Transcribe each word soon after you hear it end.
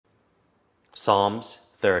Psalms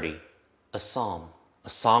 30, a psalm, a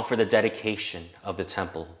song for the dedication of the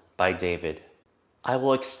temple by David. I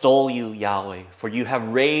will extol you, Yahweh, for you have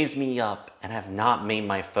raised me up and have not made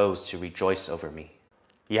my foes to rejoice over me.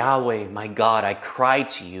 Yahweh, my God, I cried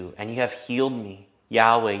to you, and you have healed me.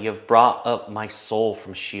 Yahweh, you have brought up my soul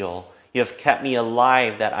from Sheol. You have kept me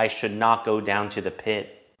alive that I should not go down to the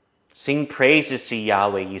pit. Sing praises to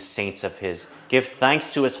Yahweh, you saints of his. Give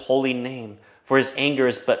thanks to his holy name, for his anger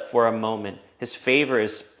is but for a moment. His favor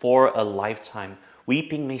is for a lifetime.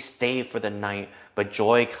 Weeping may stay for the night, but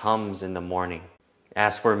joy comes in the morning.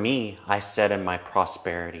 As for me, I said in my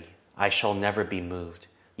prosperity, I shall never be moved.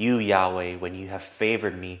 You, Yahweh, when you have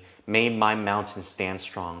favored me, made my mountain stand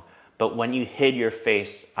strong. But when you hid your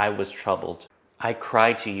face, I was troubled. I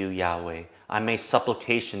cried to you, Yahweh. I made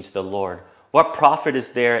supplication to the Lord. What profit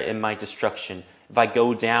is there in my destruction if I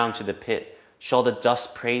go down to the pit? Shall the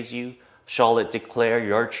dust praise you? Shall it declare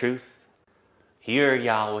your truth? Hear,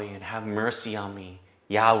 Yahweh, and have mercy on me.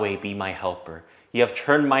 Yahweh, be my helper. You have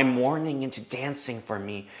turned my mourning into dancing for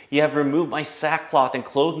me. You have removed my sackcloth and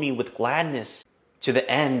clothed me with gladness, to the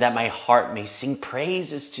end that my heart may sing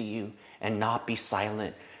praises to you and not be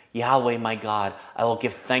silent. Yahweh, my God, I will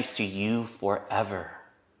give thanks to you forever.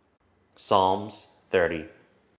 Psalms 30.